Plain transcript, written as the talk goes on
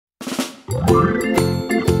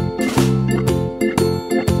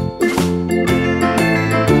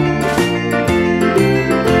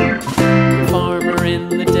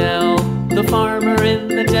The farmer in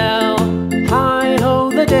the dell. Hi-ho,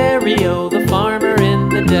 the dairy-o, the farmer in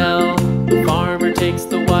the dell. The farmer takes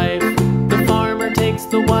the wife, the farmer takes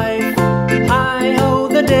the wife. Hi-ho,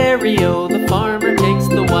 the dairy-o, the farmer takes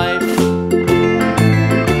the wife.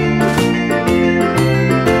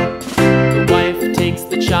 The wife takes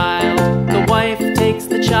the child, the wife takes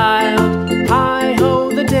the child. Hi-ho,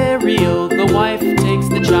 the dairy-o, the wife takes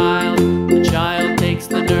the child. The child takes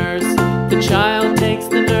the nurse, the child takes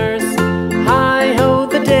the nurse. Hi-ho,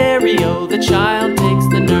 the dairy-o, the child takes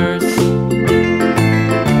the nurse.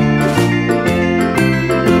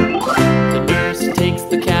 The nurse takes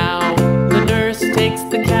the cow, the nurse takes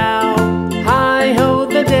the cow. Hi-ho,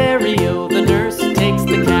 the dairy-o, the nurse takes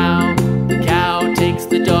the cow. The cow takes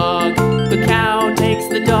the dog, the cow takes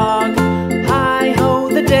the dog. Hi-ho,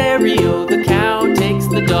 the dairy-o, the cow takes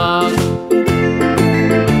the dog.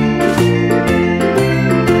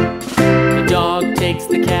 The dog takes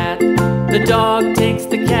the cat, the dog takes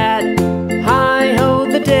the cat. Hi-ho,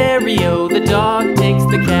 the dairy-o, the dog takes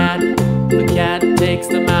the cat. The cat takes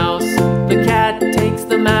the mouse, the cat takes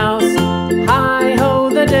the mouse. Hi-ho,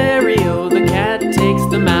 the dairy-o, the cat takes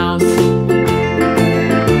the mouse.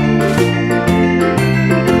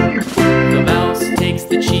 The mouse takes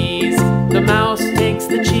the cheese, the mouse takes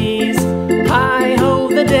the cheese. Hi-ho,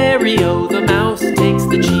 the dairy-o, the mouse takes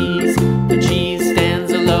the cheese. The cheese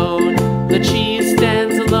stands alone, the cheese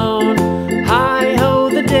stands alone. Hi-ho,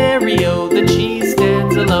 the dairy-o, the cheese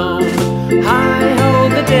stands alone. Hi-ho,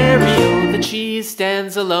 the dairy-o, the cheese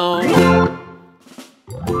stands alone.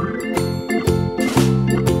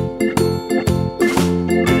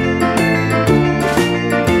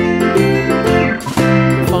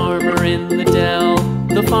 The farmer in the dell,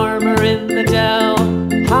 the farmer in the dell.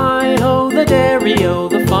 Hi-ho, the dairy-o,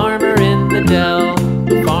 the farmer in the dell.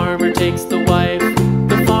 The farmer takes the wife,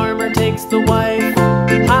 the farmer takes the wife.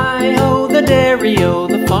 Hi-ho, the dairy-o,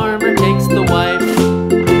 the farmer takes the wife.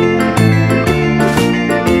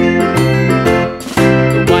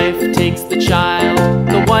 The wife takes the child,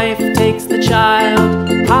 the wife takes the child.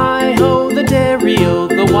 Hi-ho, the dairy-o,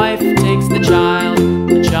 the wife takes the child.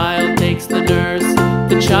 The child takes the nurse,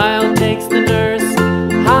 the child takes the nurse.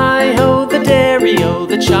 Hi-ho, the dairy-o,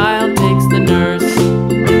 the child takes the nurse.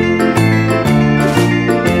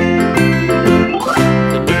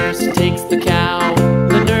 The nurse takes the cow,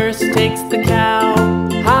 the nurse takes the cow.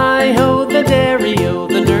 Hi-ho, the dairy-o,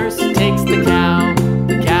 the nurse takes the cow.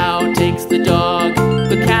 The cow takes the dog,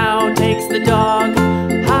 the cow takes the dog.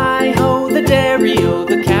 Hi-ho, the dairy-o,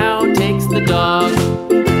 the cow takes the dog.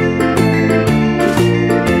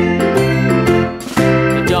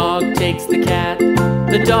 The dog takes the cat,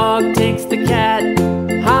 the dog takes the cat.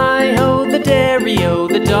 Hi-ho, the dairy-o,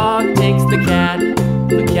 the dog takes the cat.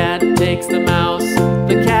 The cat takes the mouse,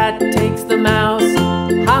 the cat takes the mouse.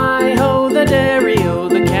 Hi-ho, the dairy-o,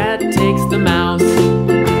 the cat takes the mouse.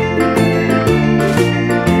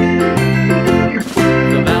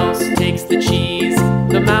 The mouse takes the cheese,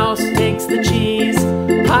 the mouse takes the cheese.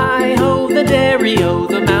 Hi-ho, the dairy-o,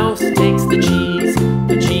 the mouse takes the cheese.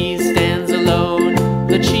 The cheese stands alone,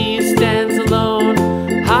 the cheese stands alone.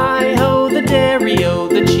 Hi-ho, the dairy-o,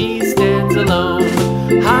 the cheese stands alone.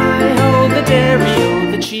 Hi-ho, the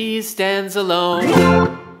dairy-o, the cheese stands alone.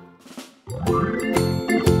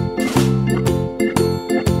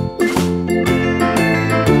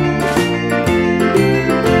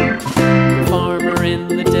 The farmer in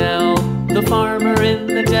the dell, the farmer in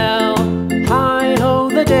the dell. Hi-ho,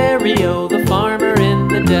 the dairy-o, the farmer in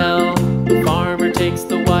the dell. The farmer takes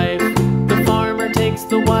the wife, the farmer takes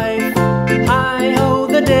the wife. Hi-ho,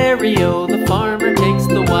 the dairy-o, the farmer takes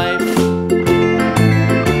the wife.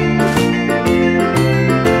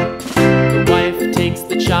 The wife takes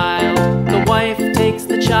the child, the wife takes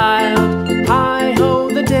the child. Hi-ho,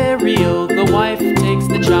 the dairy-o, the wife takes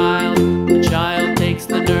the child. The child takes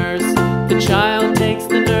the nurse, the child takes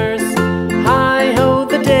the nurse. Hi-ho,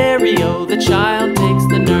 the dairy-o, the child takes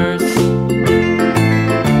the nurse.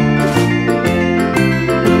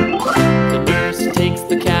 The nurse takes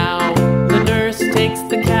the cow, the nurse takes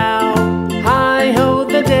the cow. Hi-ho,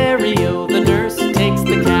 the dairy-o,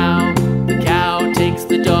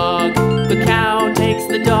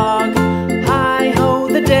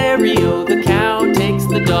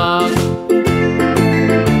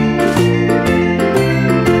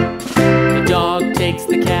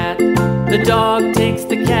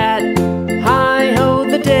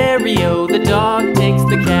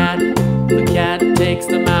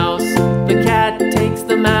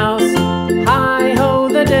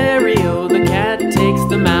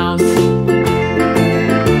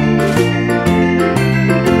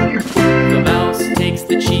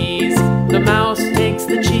 the mouse